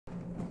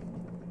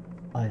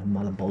I am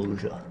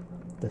Malabolgia,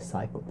 the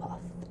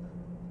psychopath.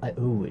 I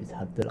always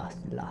have the last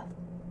laugh.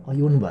 Are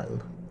you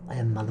unwell? I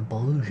am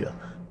Malabolgia,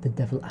 the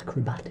devil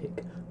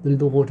acrobatic, the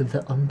lord of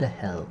the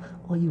underhell.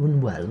 Are you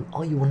unwell?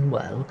 Are you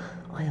unwell?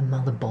 I am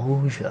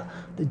Malabolgia,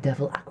 the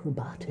devil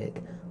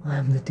acrobatic. I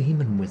am the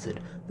demon wizard,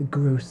 the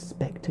gross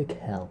spectre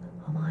hell.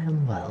 Am I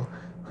unwell?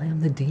 I am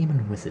the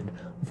demon wizard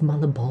of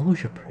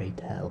Malabolgia, pray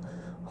tell.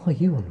 Are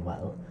you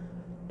unwell?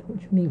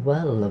 Touch me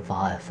well,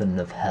 Leviathan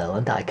of hell,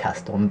 and I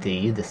cast on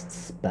thee this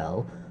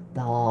spell.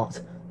 Thou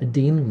art a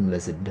demon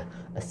lizard,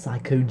 a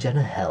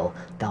psychogena hell.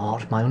 Thou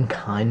art my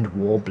unkind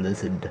war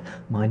blizzard,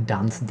 my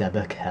dance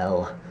debak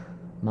hell.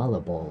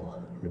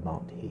 Malabol,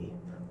 remarked he,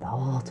 thou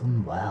art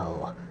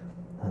unwell.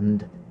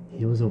 And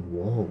he was a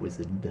war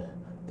wizard,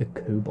 the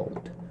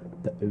cobalt,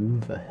 the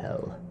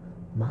overhell.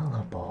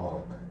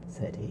 Malabol,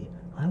 said he,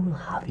 I will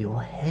have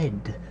your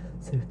head,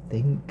 so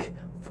think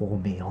for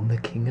me on the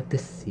king of the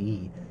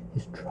sea,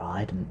 his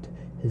trident,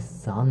 his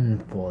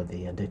son for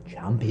thee, and a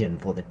champion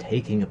for the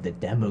taking of the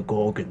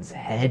Demogorgon's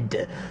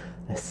head,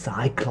 a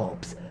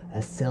Cyclops,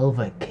 a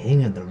silver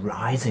king, and the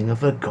rising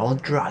of a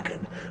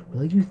god-dragon.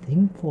 Will you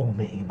think for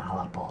me,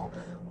 Malabol,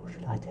 or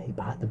should I take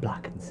back the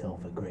black and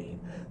silver green,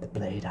 the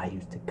blade I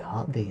used to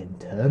cut thee and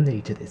turn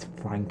thee to this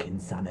frank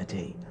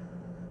insanity?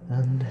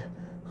 And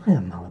I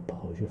am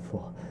Malabolgia,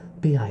 for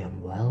be I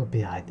unwell,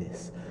 be I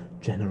this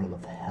general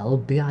of hell,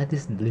 be I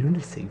this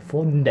lunacy,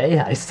 for nay,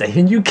 I say,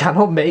 and you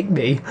cannot make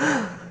me.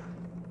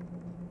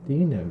 Do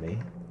you know me?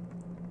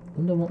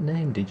 Under what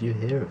name did you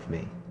hear of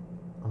me?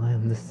 I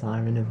am the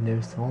siren of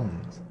no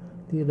songs,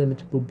 the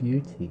illimitable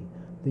beauty,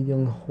 the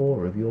young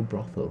whore of your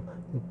brothel,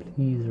 your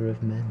pleaser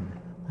of men.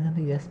 I am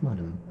a yes,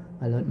 madam.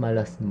 I learnt my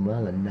lesson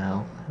well, and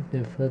now I have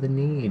no further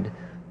need.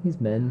 These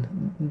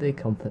men, they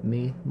comfort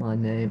me. My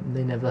name,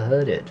 they never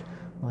heard it.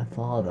 My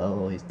father,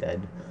 oh, he's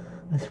dead.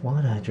 This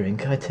wine I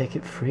drink, I take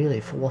it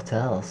freely, for what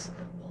else?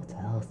 What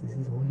else? This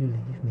is all you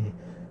leave me.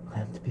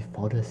 I am to be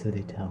fodder, so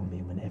they tell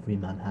me, when every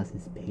man has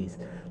his peace.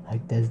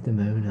 Like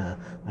Desdemona,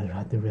 I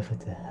ride the river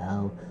to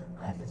hell.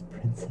 I am his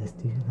princess,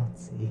 do you not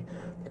see?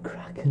 The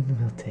Kraken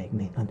will take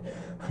me, and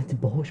I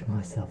debauch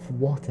myself.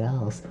 What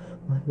else?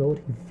 My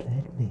lord, he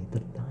fled me.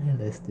 The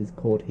nihilist is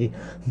called he,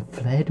 and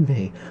fled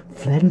me,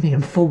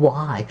 and for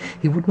why?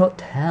 He would not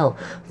tell.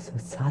 So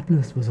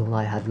sadness was all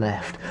I had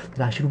left,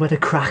 that I should wed a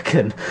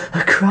Kraken,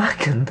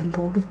 the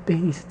lord of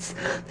beasts,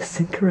 the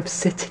sinker of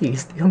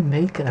cities, the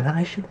unmaker, and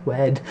I should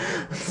wed.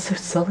 And so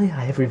sully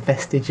I every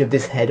vestige of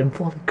this head, and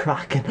for the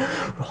Kraken,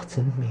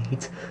 rotten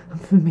meat,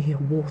 and for me a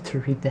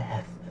watery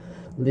death.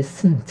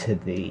 Listen to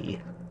thee.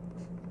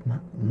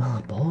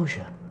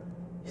 Malabolgia?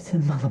 You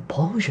said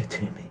Malabolgia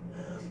to me?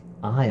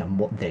 I am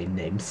what they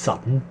name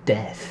sudden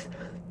death.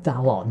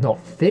 Thou art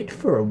not fit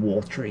for a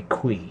watery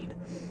queen.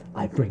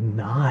 I bring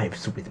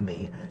knives with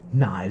me,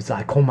 knives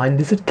I call my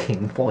lizard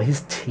king for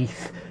his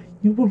teeth.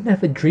 You will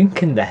never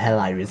drink in the hell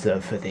I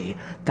reserve for thee,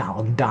 thou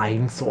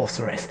undying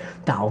sorceress,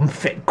 thou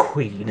unfit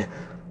queen.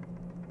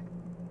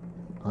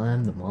 I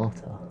am the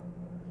martyr.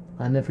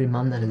 I am every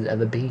man that has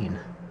ever been.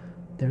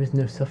 There is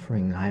no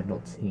suffering I have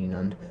not seen,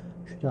 and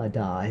should I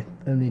die,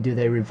 only do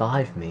they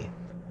revive me.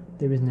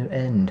 There is no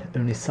end,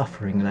 only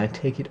suffering, and I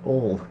take it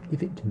all.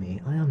 Give it to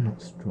me. I am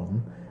not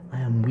strong.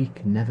 I am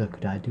weak, and never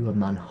could I do a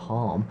man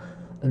harm.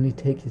 Only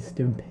take his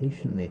stone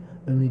patiently.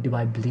 Only do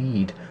I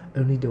bleed.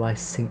 Only do I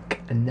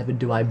sink, and never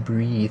do I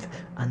breathe.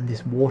 And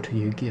this water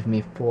you give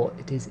me, for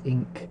it is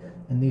ink.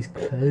 And these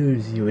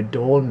clothes you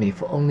adorn me,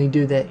 for only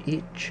do they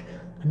itch.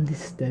 And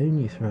this stone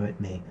you throw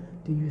at me,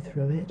 do you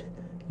throw it?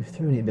 You've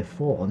thrown it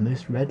before, and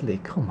most readily.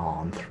 Come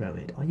on, throw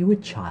it. Are you a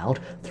child?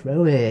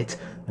 Throw it.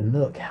 And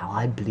look how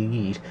I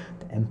bleed.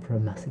 The emperor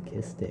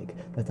masochistic,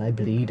 that I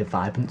bleed a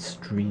vibrant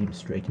stream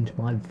straight into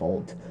my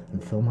vault,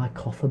 and fill my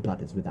coffer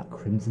bladders with that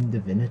crimson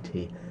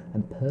divinity,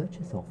 and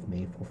purchase off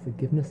me for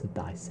forgiveness of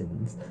thy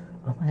sins.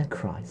 Am I a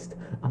Christ?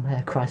 Am I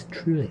a Christ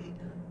truly?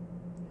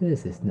 Who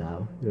is this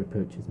now who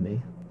reproaches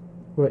me?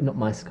 Were it not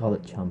my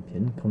scarlet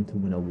champion come to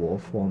win a war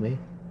for me?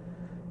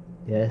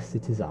 Yes,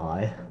 it is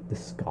I, the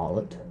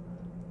Scarlet,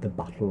 the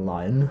battle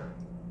lion.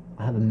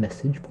 I have a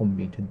message from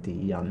me to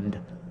thee, and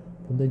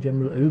from the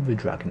general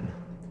Overdragon,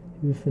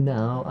 who for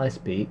now I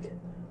speak.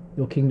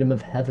 Your kingdom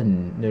of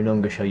heaven no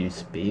longer shall you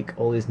speak,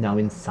 all is now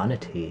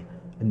insanity,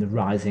 and the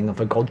rising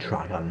of a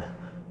god-dragon.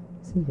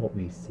 This is what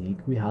we seek.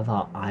 We have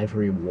our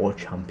ivory war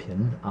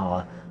champion,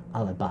 our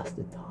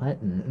alabaster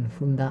titan, and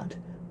from that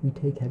we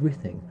take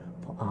everything,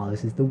 for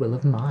ours is the will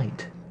of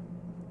might.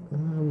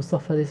 I will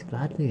suffer this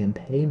gladly, and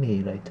pay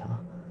me later.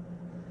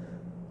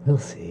 We'll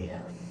see.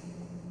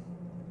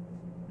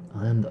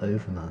 I am the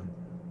Overman.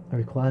 I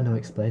require no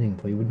explaining,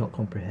 for you would not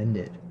comprehend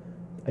it.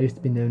 I used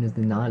to be known as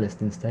the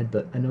Nihilist instead,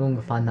 but I no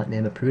longer find that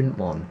name a prudent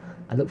one.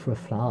 I look for a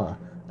flower,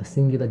 a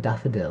singular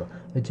daffodil,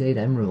 a jade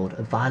emerald,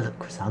 a violet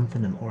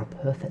chrysanthemum, or a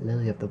perfect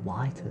lily of the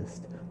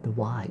whitest, the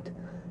white.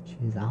 She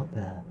is out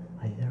there.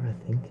 I hear her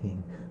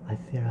thinking. I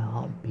feel her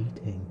heart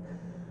beating.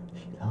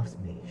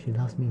 She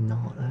loves me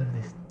not. Oh,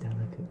 this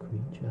delicate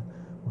creature.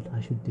 What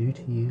I should do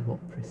to you,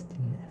 what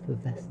pristine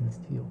effervescence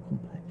to your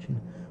complexion,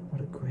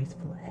 what a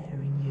graceful air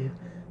in you.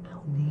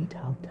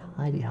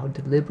 tidy, how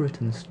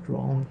deliberate and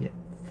strong, yet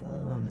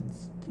firm and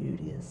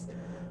studious.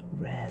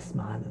 Rare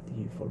smileth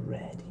you, for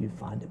rare do you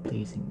find a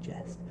pleasing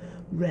jest.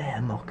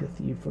 Rare mocketh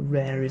you, for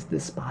rare is the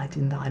spite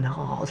in thine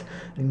heart,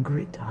 and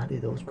grit tightly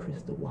those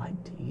crystal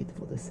white teeth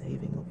for the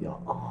saving of your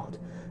art.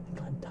 And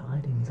glad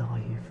tidings are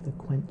you for the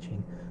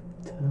quenching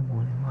the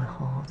turmoil in my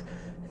heart,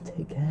 and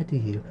take care do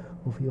you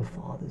over your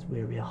father's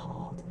weary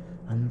heart,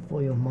 and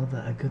for your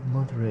mother a good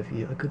mother of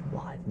you, a good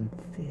wife, and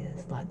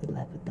fierce like the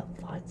leopard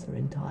that fights her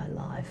entire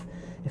life,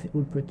 if it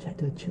would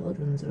protect her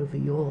children's over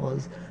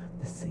yours,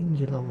 the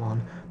singular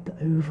one, the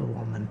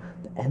overwoman,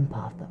 the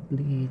empath that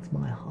bleeds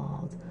my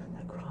heart,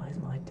 that cries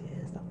my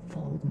tears, that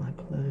folds my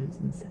clothes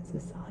and sets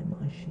aside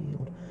my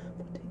shield.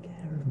 For take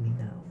care of me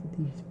now for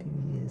these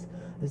few years,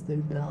 as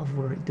though love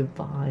were it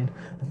divine,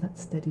 and that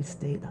steady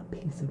state, that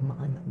peace of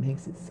mind that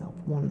makes itself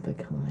one of a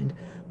kind.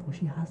 For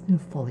she has no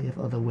folly of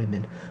other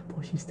women,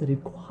 for she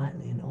studied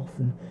quietly, and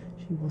often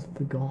she was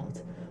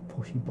forgot,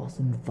 for she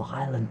blossomed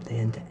violently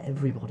into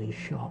everybody's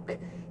shock.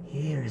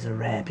 Here is a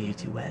rare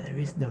beauty where there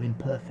is no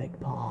imperfect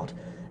part,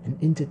 and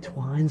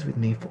intertwines with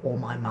me for all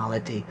my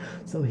malady.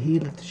 So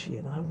healeth she,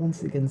 and I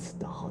once again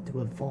start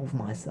to evolve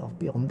myself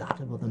beyond that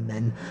of other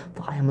men,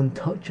 for I am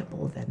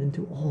untouchable then, and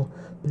to all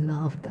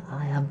beloved that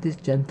I have this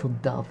gentle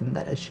dove, and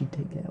that as she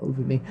take care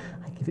over me,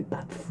 I give it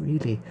back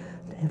freely.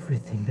 And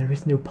everything, there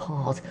is no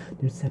part,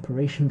 no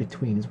separation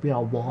between us, we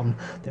are one,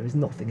 there is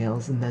nothing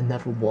else, and there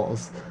never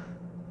was.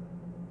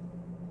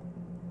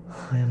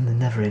 I am the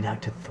never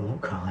enacted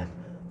thought crime,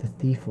 the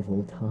thief of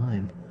all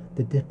time,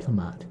 the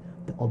diplomat,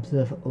 the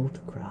observer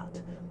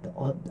autocrat,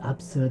 the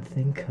absurd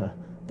thinker,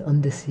 the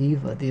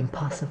undeceiver, the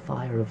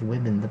impacifier of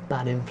women, the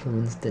bad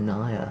influence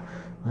denier.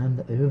 I am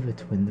the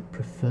overtwin, the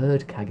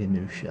preferred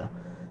Kagemusha.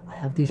 I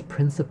have these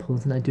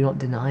principles and I do not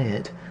deny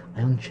it.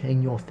 I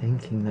unchain your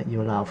thinking that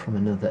you allow from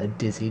another a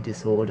dizzy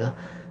disorder.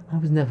 I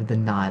was never the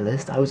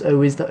nihilist, I was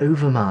always the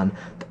overman,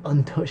 the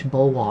untouched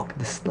bulwark,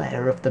 the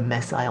slayer of the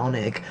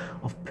messianic,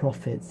 of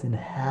prophets in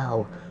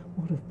hell.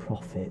 What of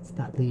prophets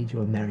that lead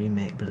you a merry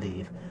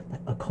make-believe,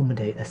 that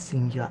accommodate a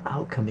singular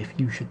outcome if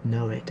you should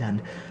know it,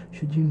 and,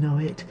 should you know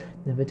it,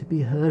 never to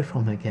be heard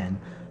from again?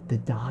 The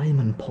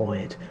diamond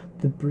poet,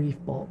 the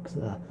brief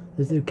boxer,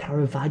 as though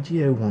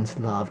Caravaggio once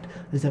loved,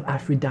 as though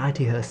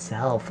Aphrodite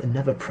herself, and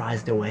never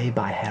prized away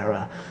by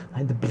Hera,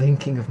 like the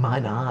blinking of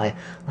mine eye,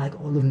 like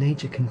all of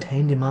nature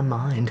contained in my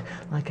mind,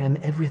 like I am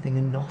everything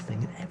and nothing,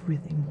 and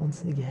everything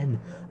once again,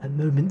 a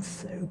moment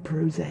so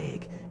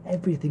prosaic,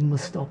 everything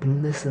must stop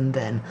and listen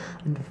then,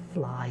 and the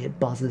fly it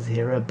buzzes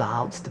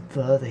hereabouts to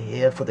further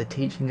hear for the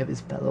teaching of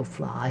his fellow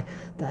fly,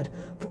 that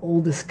for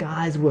all the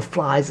skies were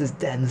flies as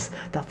dense,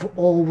 that for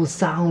all was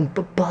sound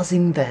but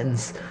buzzing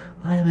thence.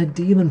 I am a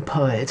demon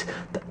poet,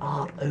 that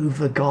art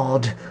over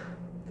God.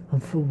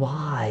 And for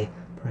why,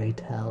 pray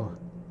tell?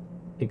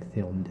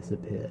 Ichthion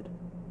disappeared.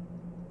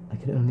 I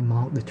can only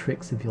mark the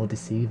tricks of your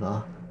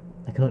deceiver.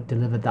 I cannot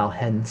deliver thou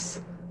hence.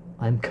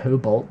 I am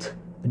Cobalt,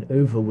 an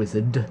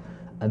over-wizard,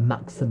 a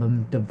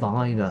maximum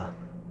diviner.